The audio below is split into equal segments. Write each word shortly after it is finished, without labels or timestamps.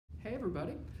Hey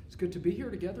everybody, it's good to be here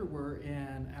together. We're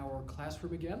in our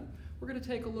classroom again. We're going to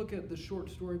take a look at the short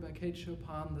story by Kate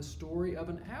Chopin, The Story of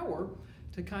an Hour,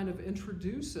 to kind of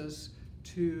introduce us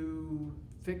to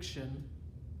fiction.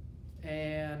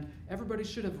 And everybody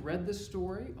should have read this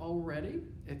story already.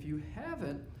 If you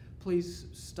haven't, please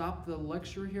stop the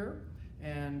lecture here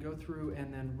and go through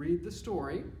and then read the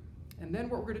story. And then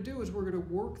what we're going to do is we're going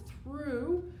to work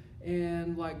through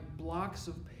in like blocks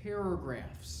of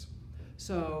paragraphs.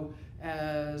 So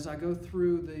as I go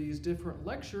through these different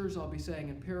lectures, I'll be saying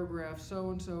in paragraph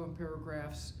so-and-so, in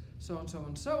paragraphs so-and-so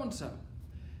and so-and-so.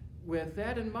 With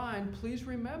that in mind, please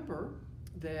remember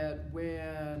that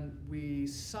when we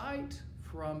cite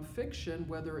from fiction,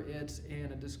 whether it's in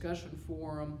a discussion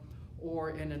forum or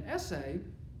in an essay,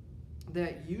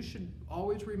 that you should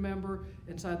always remember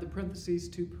inside the parentheses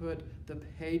to put the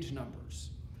page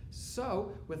numbers.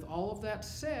 So with all of that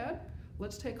said,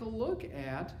 let's take a look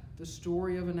at The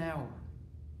Story of an Hour.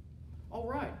 All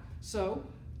right, so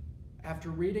after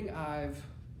reading, I've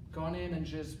gone in and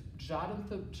just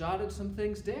jotted some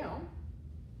things down.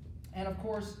 And of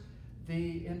course,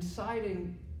 the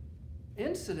inciting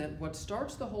incident, what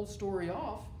starts the whole story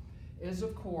off, is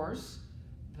of course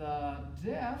the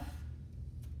death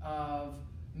of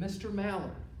Mr.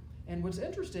 Mallard. And what's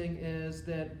interesting is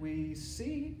that we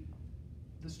see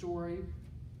the story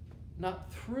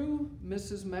not through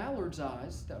Mrs. Mallard's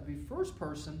eyes, that would be first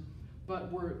person,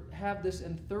 but we have this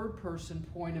in third person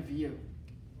point of view.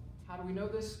 How do we know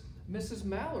this? Mrs.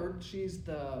 Mallard, she's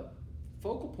the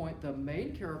focal point, the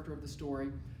main character of the story,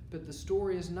 but the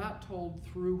story is not told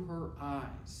through her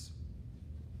eyes.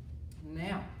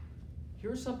 Now,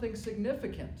 here's something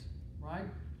significant, right?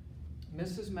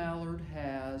 Mrs. Mallard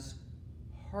has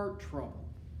heart trouble,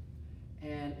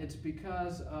 and it's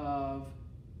because of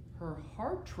her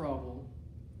heart trouble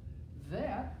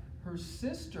that her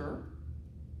sister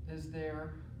is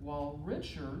there while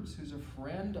Richards, who's a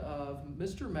friend of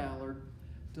Mr. Mallard,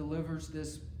 delivers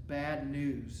this bad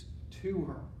news to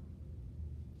her.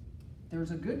 There's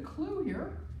a good clue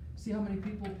here. See how many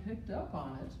people picked up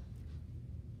on it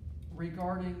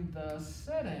regarding the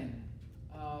setting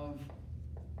of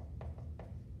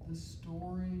The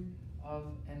Story of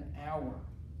an Hour,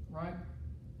 right?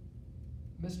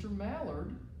 Mr.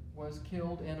 Mallard was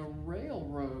killed in a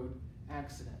railroad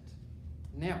accident.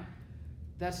 Now,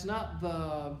 that's not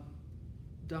the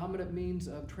dominant means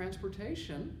of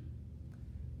transportation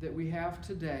that we have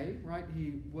today, right?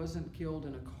 He wasn't killed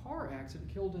in a car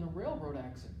accident, killed in a railroad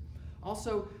accident.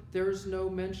 Also, there's no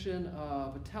mention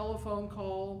of a telephone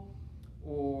call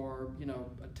or,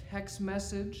 a text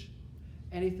message,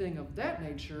 anything of that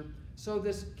nature. So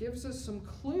this gives us some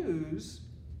clues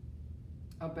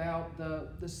about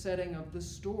the setting of the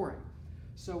story.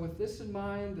 So with this in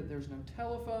mind, that there's no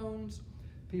telephones,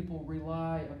 people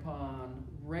rely upon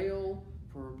rail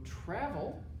for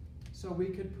travel, so we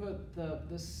could put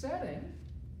the setting,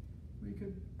 we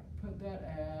could put that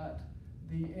at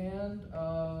the end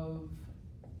of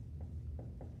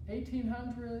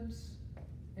 1800s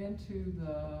into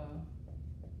the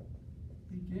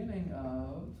beginning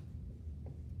of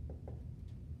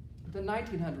the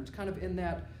 1900s, kind of in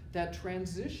that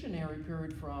transitionary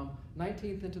period from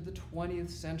 19th into the 20th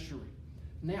century.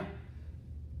 Now,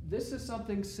 this is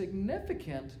something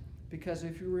significant because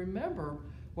if you remember,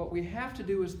 what we have to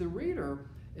do as the reader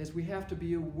is we have to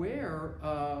be aware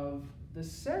of the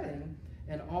setting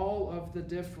and all of the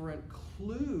different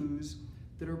clues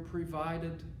that are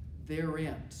provided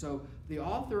therein. So the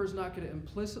author is not going to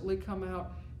implicitly come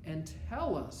out and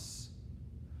tell us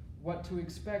what to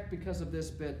expect because of this,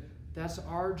 but that's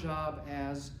our job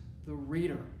as the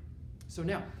reader. So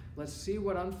now, let's see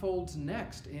what unfolds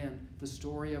next in The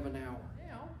Story of an Hour.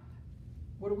 Now,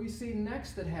 what do we see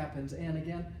next that happens? And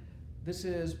again, this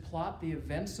is plot the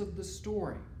events of the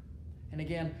story. And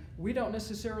again, we don't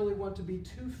necessarily want to be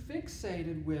too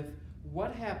fixated with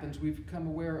what happens. We've become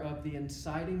aware of the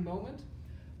inciting moment.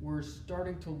 We're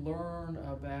starting to learn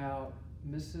about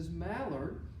Mrs.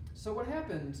 Mallard. So what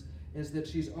happens is that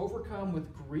she's overcome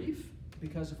with grief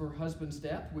because of her husband's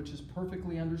death, which is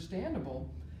perfectly understandable.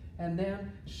 And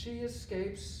then she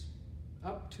escapes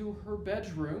up to her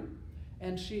bedroom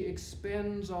and she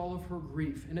expends all of her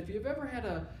grief. And if you've ever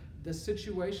had the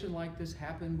situation like this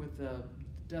happen with the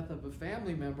death of a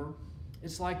family member,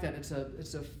 it's like that. It's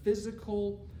a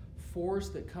physical force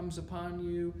that comes upon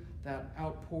you, that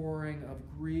outpouring of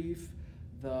grief,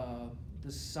 the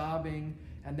sobbing,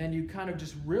 and then you kind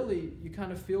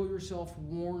of feel yourself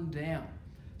worn down.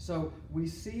 So we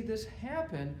see this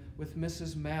happen with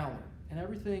Mrs. Mallard, and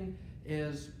everything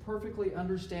is perfectly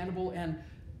understandable, and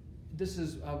this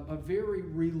is a very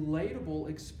relatable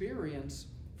experience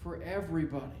for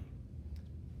everybody.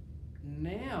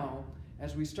 Now,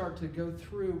 as we start to go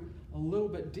through a little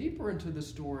bit deeper into the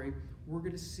story, we're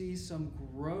going to see some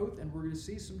growth and we're going to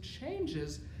see some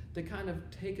changes that kind of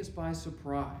take us by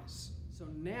surprise. So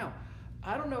now,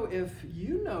 I don't know if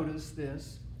you noticed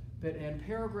this, but in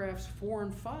paragraphs 4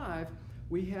 and 5,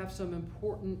 we have some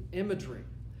important imagery.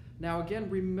 Now again,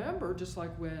 remember, just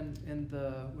like when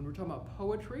we're talking about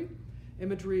poetry,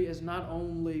 imagery is not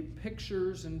only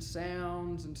pictures and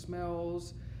sounds and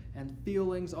smells and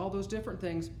feelings, all those different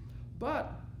things,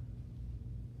 but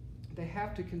they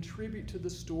have to contribute to the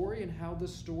story and how the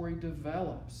story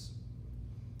develops.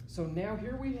 So now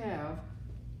here we have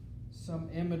some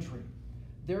imagery.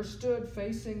 There stood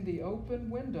facing the open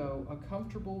window a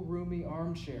comfortable, roomy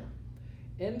armchair.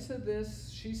 Into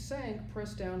this she sank,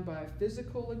 pressed down by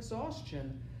physical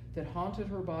exhaustion that haunted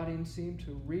her body and seemed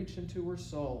to reach into her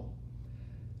soul.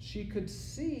 She could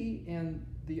see in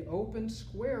the open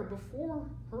square before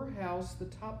her house the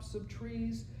tops of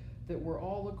trees that were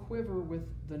all aquiver with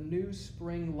the new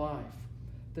spring life.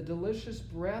 The delicious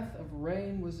breath of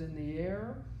rain was in the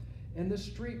air. In the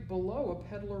street below, a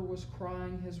peddler was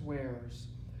crying his wares.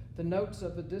 The notes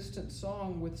of a distant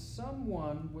song with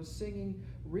someone was singing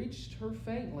reached her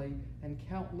faintly, and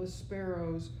countless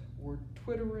sparrows were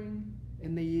twittering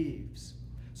in the eaves.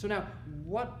 So now,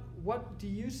 what do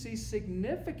you see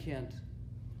significant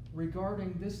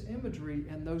regarding this imagery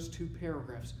in those two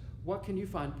paragraphs? What can you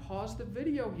find? Pause the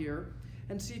video here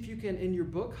and see if you can, in your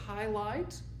book,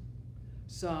 highlight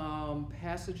some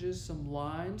passages, some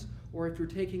lines, or if you're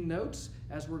taking notes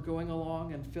as we're going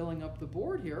along and filling up the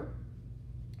board here,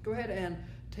 go ahead and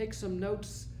take some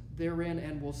notes therein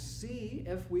and we'll see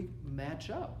if we match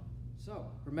up. So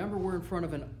remember, we're in front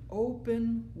of an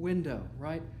open window,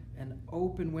 right? An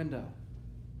open window.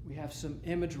 We have some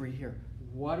imagery here.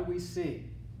 What do we see?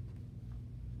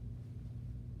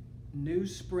 New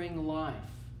spring life,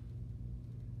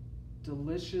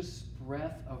 delicious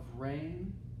breath of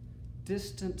rain,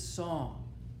 distant song.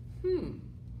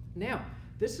 Now,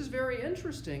 this is very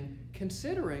interesting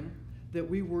considering that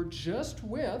we were just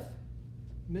with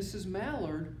Mrs.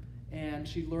 Mallard and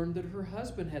she learned that her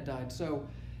husband had died. So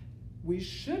we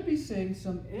should be seeing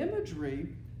some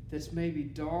imagery that's maybe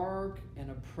dark and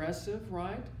oppressive,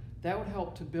 right? That would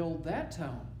help to build that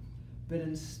tone. But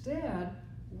instead,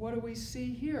 what do we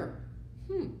see here?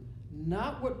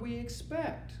 Not what we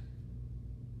expect.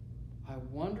 I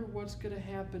wonder what's going to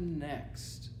happen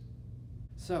next.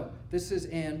 So, this is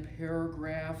in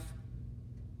paragraph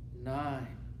 9.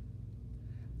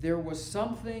 There was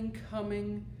something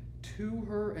coming to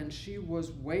her and she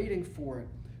was waiting for it,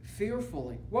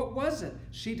 fearfully. What was it?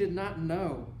 She did not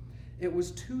know. It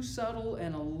was too subtle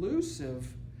and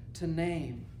elusive to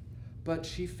name, but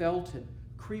she felt it,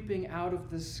 creeping out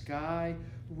of the sky,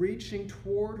 reaching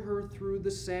toward her through the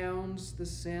sounds, the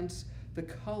scents, the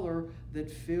color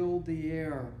that filled the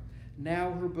air.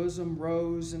 Now her bosom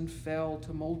rose and fell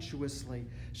tumultuously.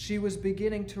 She was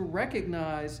beginning to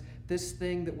recognize this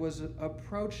thing that was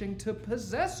approaching to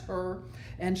possess her,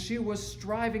 and she was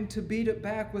striving to beat it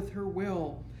back with her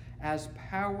will, as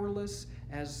powerless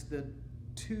as the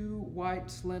two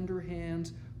white, slender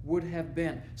hands would have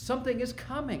been. Something is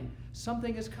coming.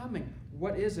 Something is coming.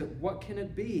 What is it? What can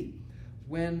it be?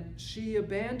 When she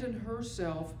abandoned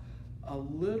herself, a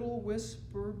little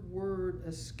whispered word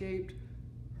escaped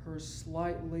her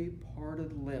slightly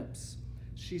parted lips.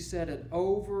 She said it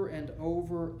over and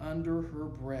over under her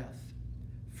breath.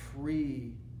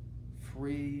 Free,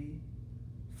 free,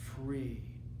 free.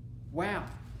 Wow.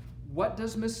 What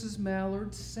does Mrs.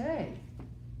 Mallard say?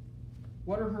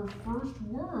 What are her first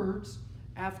words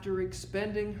after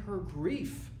expending her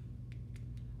grief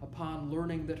upon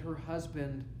learning that her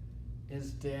husband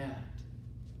is dead?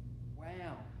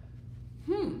 Wow.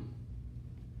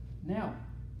 Now,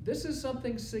 this is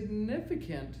something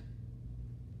significant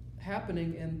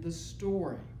happening in the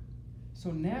story. So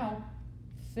now,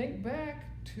 think back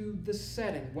to the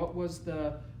setting. What was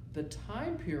the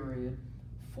time period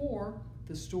for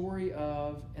the story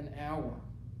of an hour?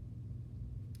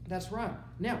 That's right.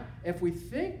 Now, if we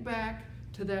think back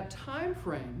to that time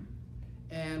frame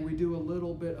and we do a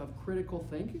little bit of critical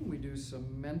thinking, we do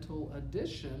some mental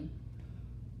addition,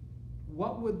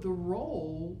 what would the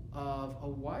role of a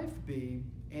wife be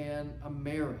in a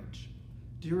marriage?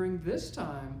 During this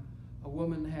time, a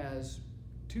woman has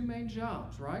two main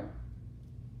jobs, right?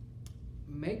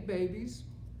 Make babies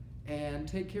and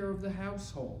take care of the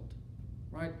household,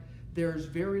 right? There's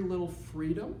very little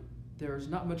freedom. There's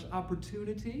not much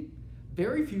opportunity.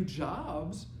 Very few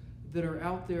jobs that are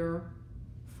out there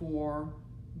for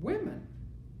women,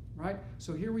 right?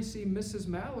 So here we see Mrs.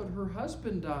 Mallard, her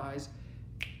husband dies,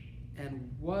 and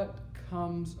what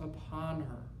comes upon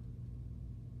her.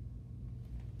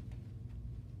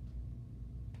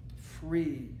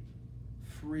 Free,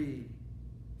 free,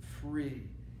 free.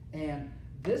 And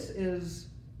this is,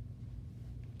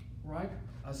 right,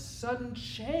 a sudden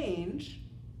change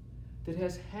that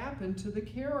has happened to the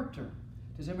character.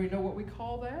 Does anybody know what we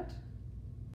call that?